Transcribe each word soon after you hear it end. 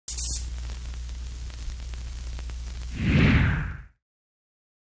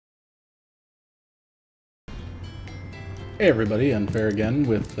Hey everybody, Unfair again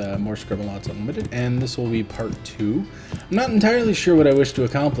with more Scribblenauts Unlimited, and this will be part 2. I'm not entirely sure what I wish to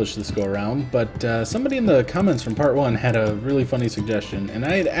accomplish this go around, but somebody in the comments from part 1 had a really funny suggestion, and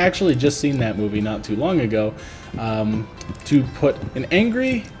I had actually just seen that movie not too long ago, to put an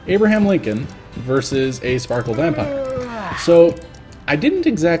angry Abraham Lincoln versus a sparkle vampire. So I didn't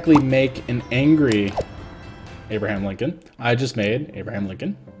exactly make an angry Abraham Lincoln, I just made Abraham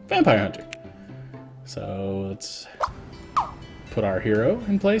Lincoln Vampire Hunter. So let's put our hero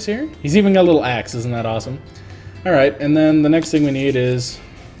in place here. He's even got a little axe, isn't that awesome? Alright, and then the next thing we need is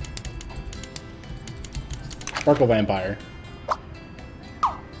Sparkle Vampire.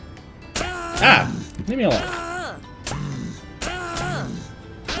 Ah! Leave me alone.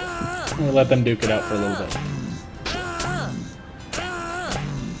 I'm gonna let them duke it out for a little bit.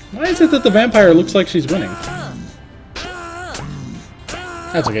 Why is it that the vampire looks like she's winning?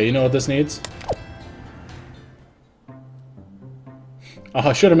 That's okay, you know what this needs? Oh,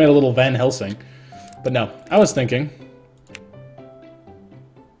 I should have made a little Van Helsing. But no, I was thinking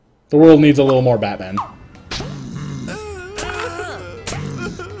the world needs a little more Batman.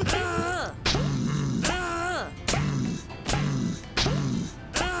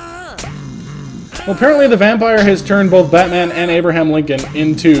 Well, apparently the vampire has turned both Batman and Abraham Lincoln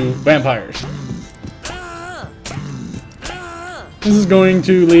into vampires. This is going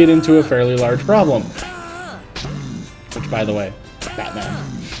to lead into a fairly large problem. Which, by the way, Batman.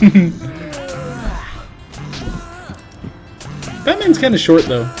 Batman's kind of short,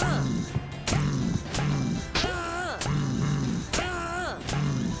 though.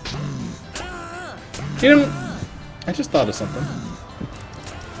 You know, I just thought of something.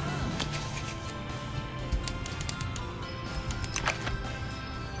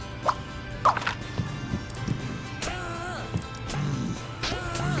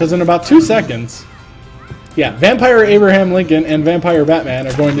 Because in about 2 seconds, yeah, Vampire Abraham Lincoln and Vampire Batman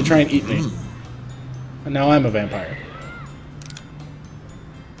are going to try and eat me. And now I'm a vampire.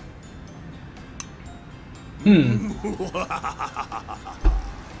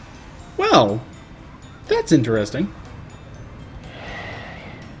 Well, that's interesting.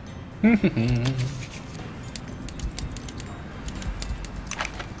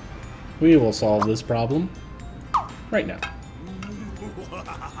 We will solve this problem right now.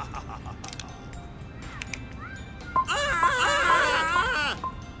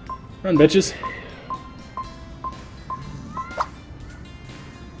 Run, bitches.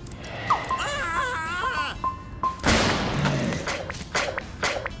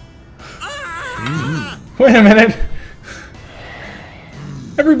 Wait a minute.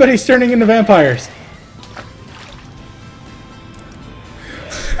 Everybody's turning into vampires.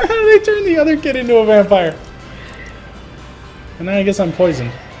 They turned the other kid into a vampire. And now I guess I'm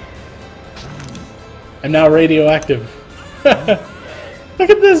poisoned. I'm now radioactive. Look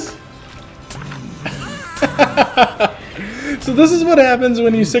at this. So this is what happens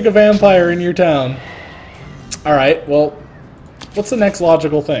when you stick a vampire in your town. Alright, well, what's the next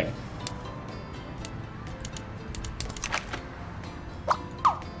logical thing?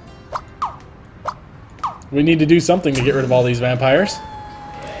 We need to do something to get rid of all these vampires.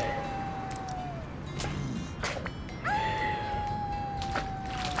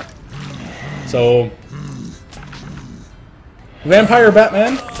 So, Vampire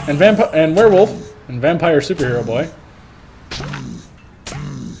Batman and Werewolf and Vampire Superhero Boy.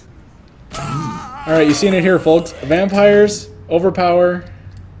 Alright, you seen it here, folks. Vampires overpower...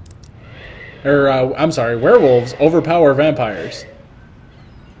 I'm sorry, werewolves overpower vampires.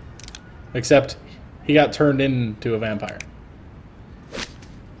 Except, he got turned into a vampire.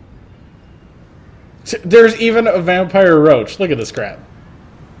 There's even a vampire roach. Look at this crap.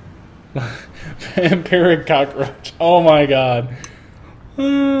 Vampiric cockroach. Oh my god.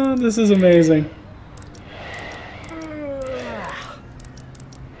 This is amazing.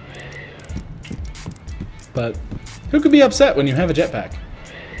 But who could be upset when you have a jetpack?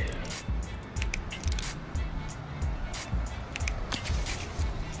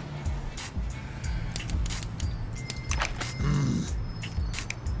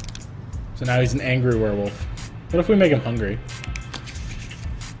 So now he's an angry werewolf. What if we make him hungry?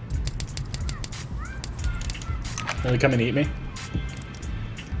 Will he come and eat me?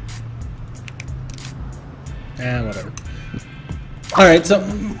 Whatever. Alright, so...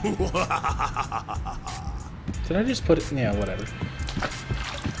 Did I just put it... Yeah, whatever.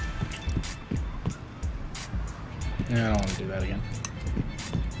 Yeah, I don't want to do that again.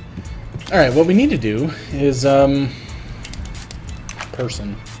 Alright, what we need to do is,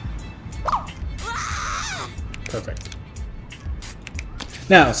 person. Perfect.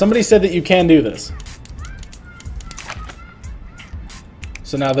 Now, somebody said that you can do this.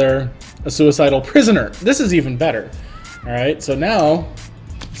 So now they're a suicidal prisoner. This is even better. Alright, so now,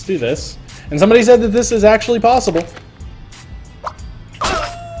 let's do this. And somebody said that this is actually possible.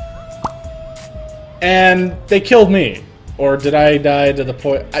 And they killed me. Or did I die to the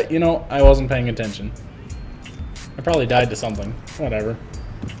point... you know, I wasn't paying attention. I probably died to something. Whatever.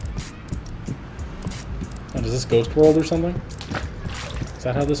 What, is this Ghost World or something? Is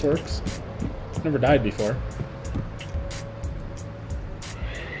that how this works? I've never died before.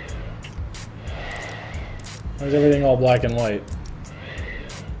 Why is everything all black and white?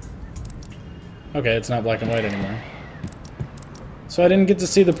 Okay, it's not black and white anymore. So I didn't get to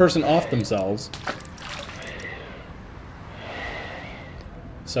see the person off themselves.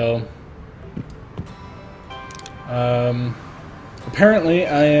 So... apparently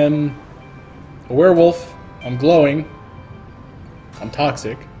I am a werewolf. I'm glowing. I'm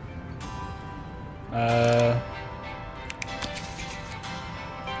toxic.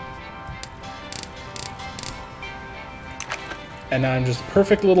 And now I'm just a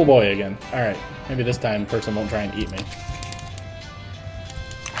perfect little boy again. Alright, maybe this time person won't try and eat me.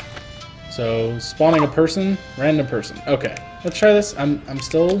 So, spawning a person, random person. Okay, let's try this. I'm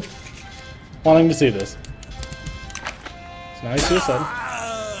still wanting to see this. So now I suicide.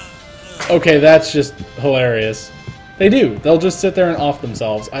 Okay, that's just hilarious. They do. They'll just sit there and off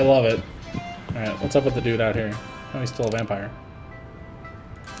themselves. I love it. Alright, what's up with the dude out here? Oh, he's still a vampire.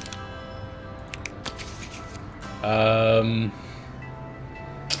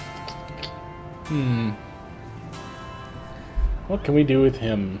 What can we do with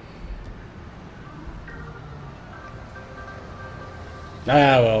him?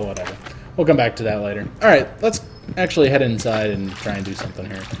 Ah, well, whatever. We'll come back to that later. Alright, let's actually head inside and try and do something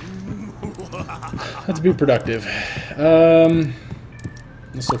here. Let's be productive.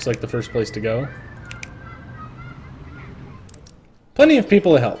 This looks like the first place to go. Plenty of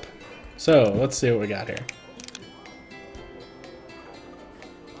people to help. So, let's see what we got here.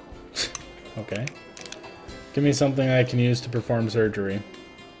 Okay. Give me something I can use to perform surgery.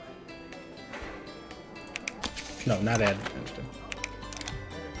 No, not add.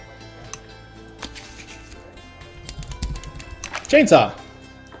 Chainsaw!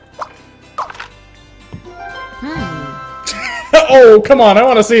 Oh, come on, I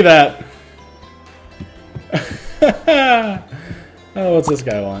want to see that! Oh, what's this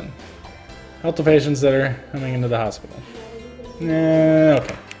guy want? Help the patients that are coming into the hospital.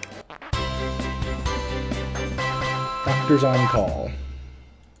 Okay. Doctor's on call.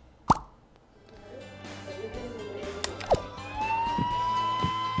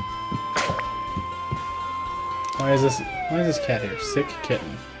 Why is this cat here? Sick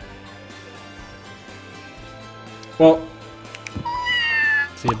kitten. Well,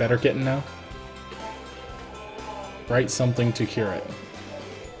 is he a better kitten now? Write something to cure it.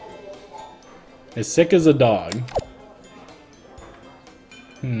 As sick as a dog.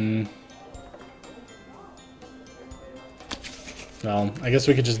 Well, I guess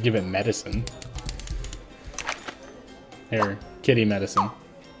we could just give it medicine. Here, kitty medicine.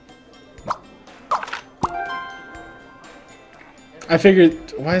 I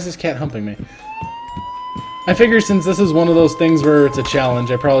figured... Why is this cat humping me? I figured since this is one of those things where it's a challenge,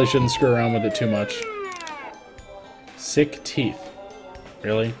 I probably shouldn't screw around with it too much. Sick teeth.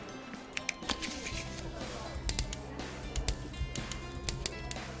 Really?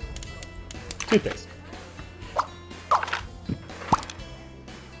 Toothpaste.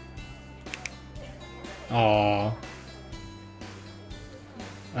 Aww.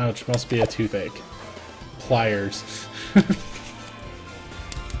 Ouch, must be a toothache. Pliers.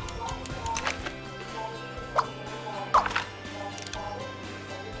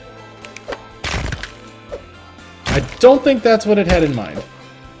 I don't think that's what it had in mind.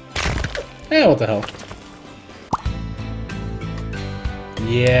 Eh, what the hell.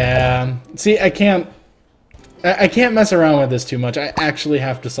 Yeah. See, I can't mess around with this too much. I actually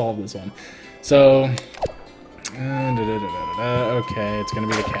have to solve this one. So... okay, it's gonna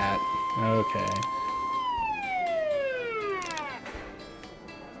be the cat. Okay.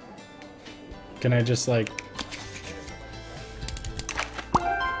 Can I just, like...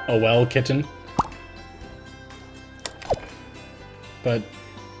 Oh well, kitten? But...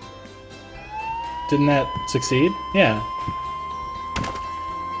 didn't that succeed? Yeah.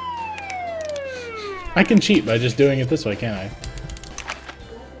 I can cheat by just doing it this way, can't I?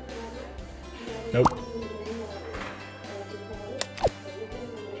 Nope.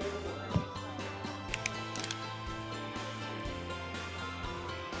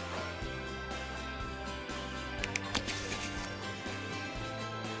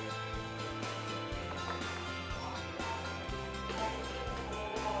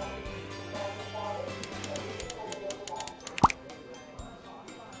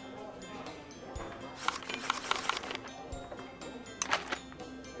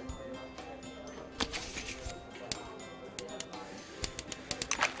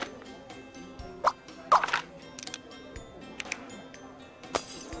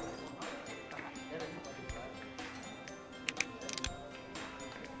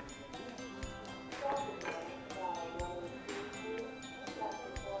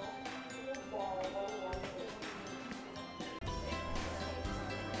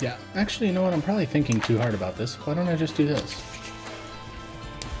 Yeah, actually, you know what? I'm probably thinking too hard about this. Why don't I just do this?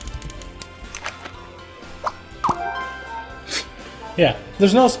 Yeah,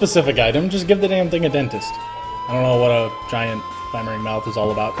 there's no specific item. Just give the damn thing a dentist. I don't know what a giant clamoring mouth is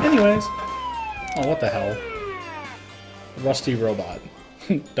all about. Anyways. Oh, what the hell? Rusty robot.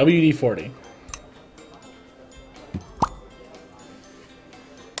 WD-40.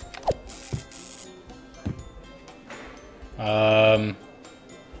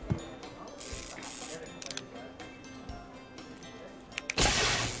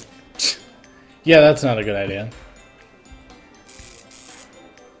 Yeah, that's not a good idea.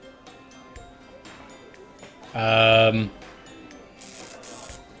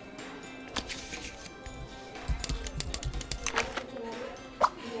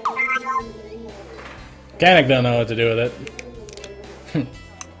 Mechanic don't know what to do with it.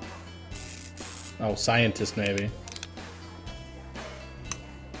 Oh, scientist maybe.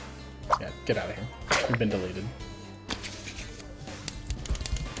 Yeah, get out of here. You've been deleted.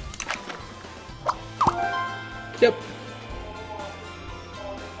 Yep.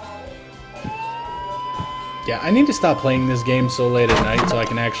 Yeah, I need to stop playing this game so late at night so I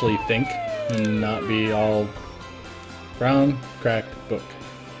can actually think and not be all brown, cracked book.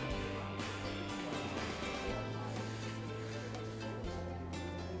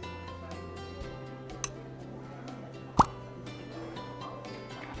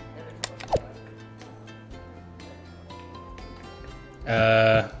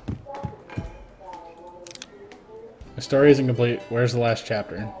 My story isn't complete. Where's the last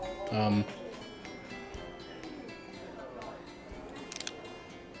chapter?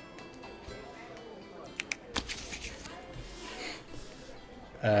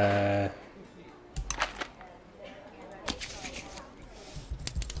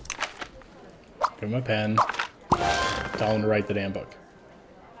 Give him a pen. Tell him to write the damn book.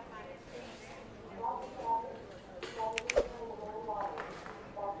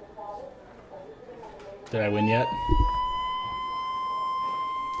 Did I win yet?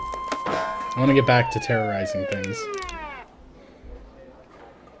 I want to get back to terrorizing things.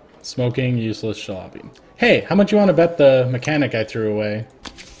 Smoking, useless, jalopy. Hey, how much you want to bet the mechanic I threw away?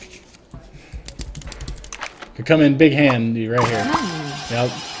 Could come in big hand right here. Yep.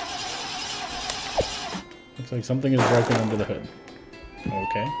 Looks like something is broken under the hood.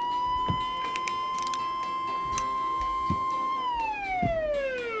 Okay.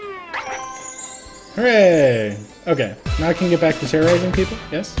 Hooray! Okay, now I can get back to terrorizing people?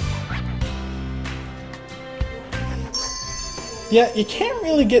 Yes? Yeah, you can't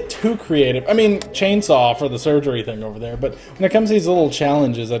really get too creative. I mean, chainsaw for the surgery thing over there, but when it comes to these little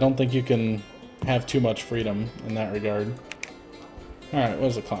challenges, I don't think you can have too much freedom in that regard. Alright, what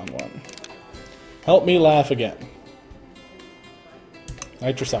does the clown want? Help me laugh again.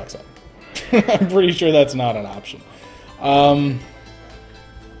 Nitrous oxide. I'm pretty sure that's not an option. Help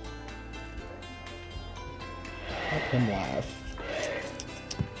him laugh.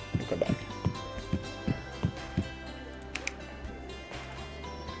 We'll come back.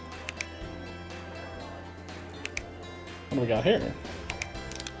 What do we got here?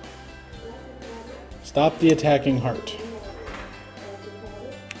 Stop the attacking heart.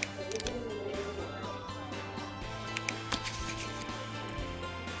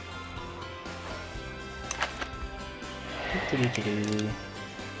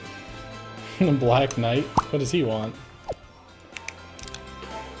 The Black Knight? What does he want?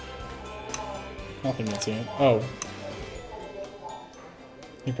 Nothing that's it. Oh.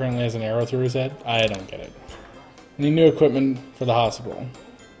 He apparently has an arrow through his head? I don't get it. I need new equipment for the hospital.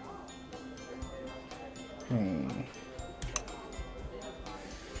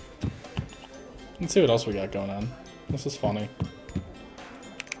 Let's see what else we got going on. This is funny.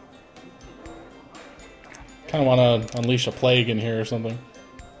 Kind of want to unleash a plague in here or something.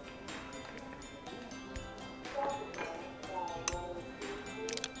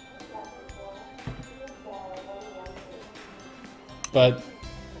 But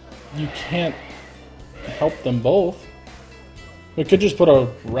you can't help them both. We could just put a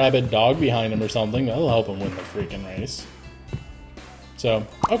rabid dog behind him or something. That'll help him win the freaking race. So,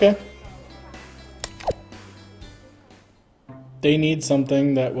 okay. They need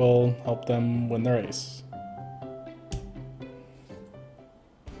something that will help them win the race.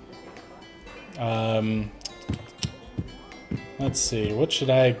 Let's see. What should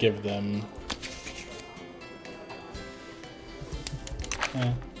I give them?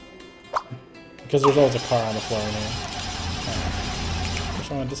 Because there's always a car on the floor in here.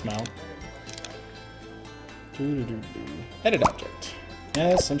 Just want to dismount. Edit object.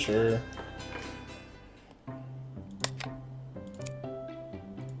 Yes, I'm sure.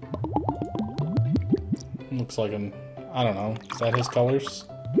 Looks like an... I don't know. Is that his colors?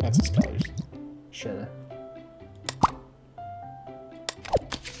 That's his colors. Sure.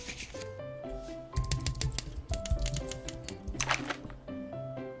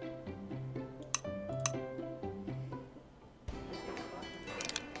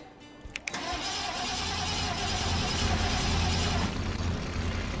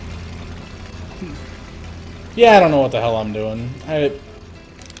 Yeah, I don't know what the hell I'm doing. I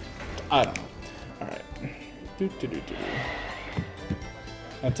don't know. Alright.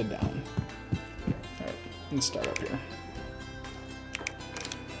 That's a down. Alright, let's start up here.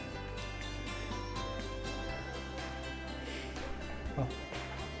 Oh.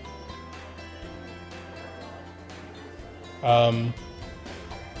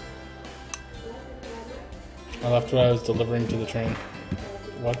 I left what I was delivering to the train.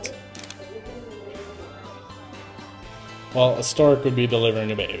 What? Well, a stork would be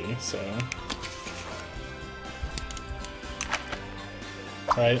delivering a baby, so...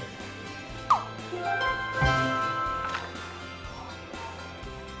 Right?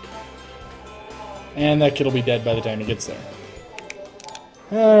 And that kid will be dead by the time he gets there.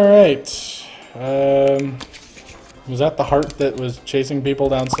 Alright. Was that the heart that was chasing people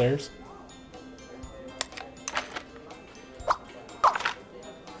downstairs?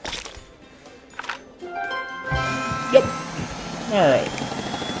 Yep. Alright.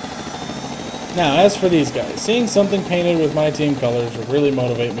 Now, as for these guys, seeing something painted with my team colors would really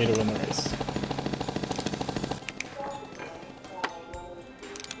motivate me to win the race.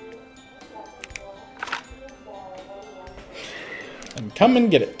 And come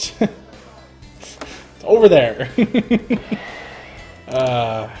and get it. It's over there.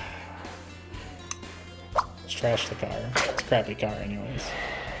 Let's trash the car. It's a crappy car anyways.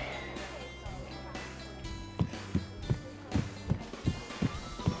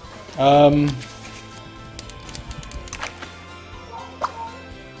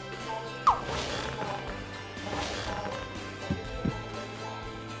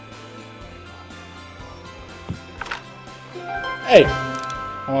 Hey!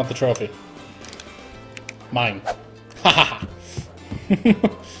 I want the trophy. Mine. Ha ha ha!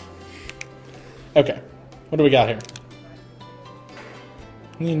 Okay. What do we got here?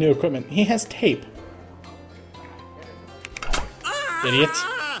 Need new equipment. He has tape. Idiot.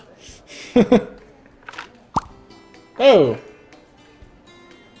 Oh!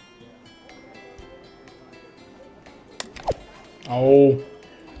 Oh.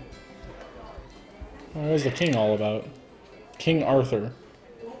 What is the king all about? King Arthur.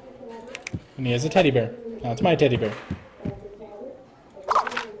 And he has a teddy bear. Now it's my teddy bear.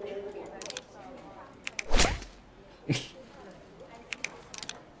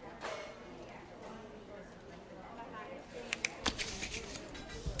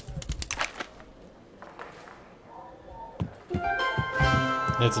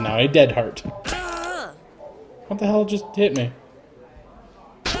 It's now a dead heart. What the hell just hit me?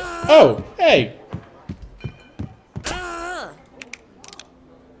 Oh, hey!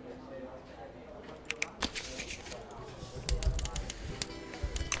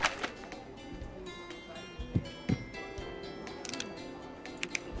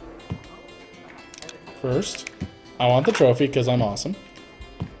 First, I want the trophy because I'm awesome.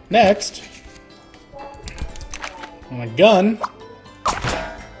 Next, I want a gun.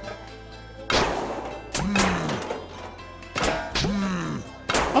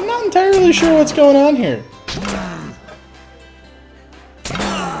 I'm not entirely sure what's going on here.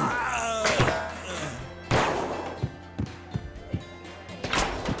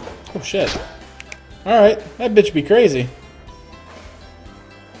 Oh shit. Alright, that bitch be crazy.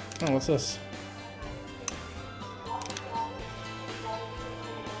 Oh, what's this?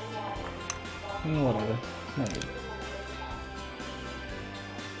 Whatever. Not good.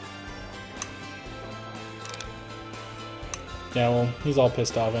 Yeah, well, he's all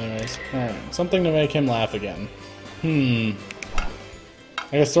pissed off anyways. Alright, something to make him laugh again. I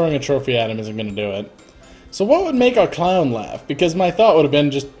guess throwing a trophy at him isn't gonna do it. So what would make a clown laugh? Because my thought would have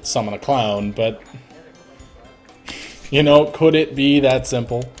been just summon a clown, but... You know, could it be that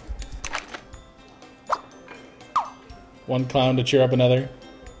simple? One clown to cheer up another?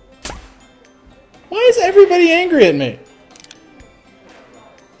 Why is everybody angry at me?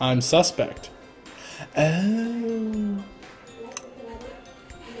 I'm suspect. Oh.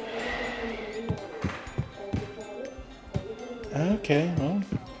 Okay, well,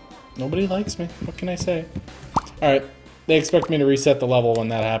 nobody likes me. What can I say? Alright, they expect me to reset the level when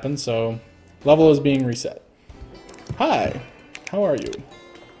that happens, so level is being reset. Hi, how are you?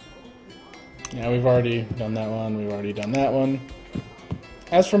 Yeah, we've already done that one, we've already done that one.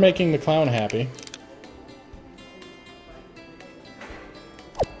 As for making the clown happy,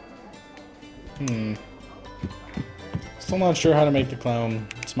 Still not sure how to make the clown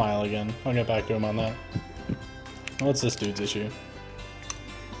smile again. I'll get back to him on that. What's this dude's issue?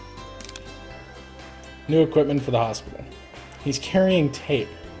 New equipment for the hospital. He's carrying tape.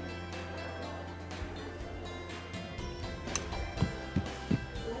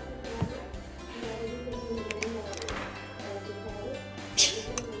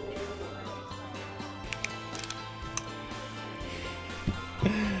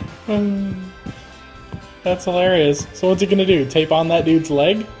 That's hilarious. So what's he gonna do? Tape on that dude's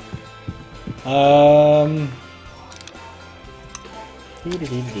leg?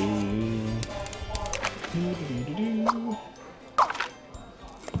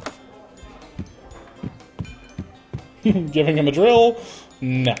 Giving him a drill?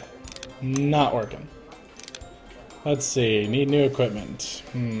 No. Not working. Let's see. Need new equipment.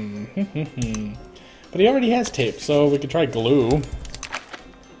 But he already has tape, so we could try glue.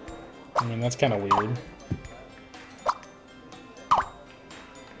 I mean, that's kind of weird.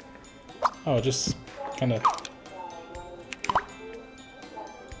 Oh, just kind of...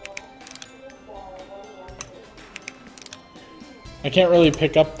 I can't really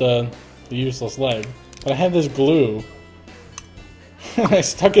pick up the useless leg, but I have this glue. I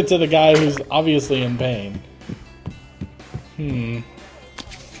stuck it to the guy who's obviously in pain.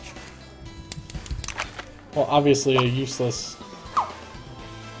 Well, obviously a useless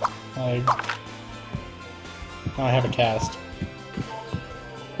leg. Now I have a cast.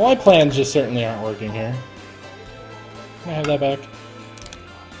 Well, my plans just certainly aren't working here. Can I have that back?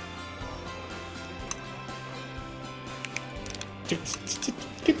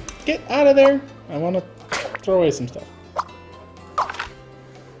 Get out of there! I want to throw away some stuff.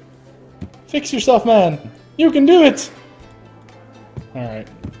 Fix yourself, man! You can do it! Alright,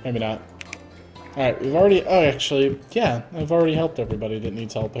 maybe not. Alright, we've already... Oh, actually, yeah, I've already helped everybody that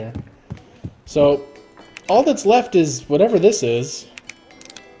needs help here. So, all that's left is whatever this is.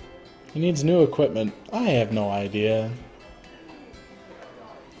 He needs new equipment. I have no idea.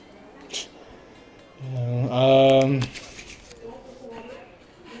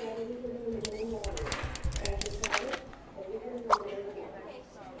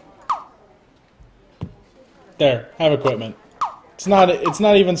 There, have equipment. It's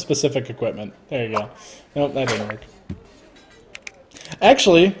not even specific equipment. There you go. Nope, that didn't work.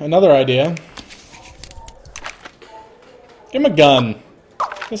 Actually, another idea. Give him a gun.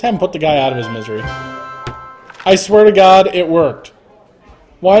 Just have him put the guy out of his misery. I swear to God, it worked.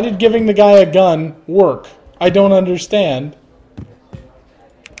 Why did giving the guy a gun work? I don't understand.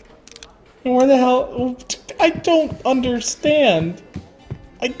 And where the hell... I don't understand.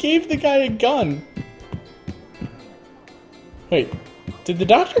 I gave the guy a gun. Wait, did the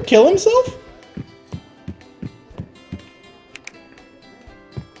doctor kill himself?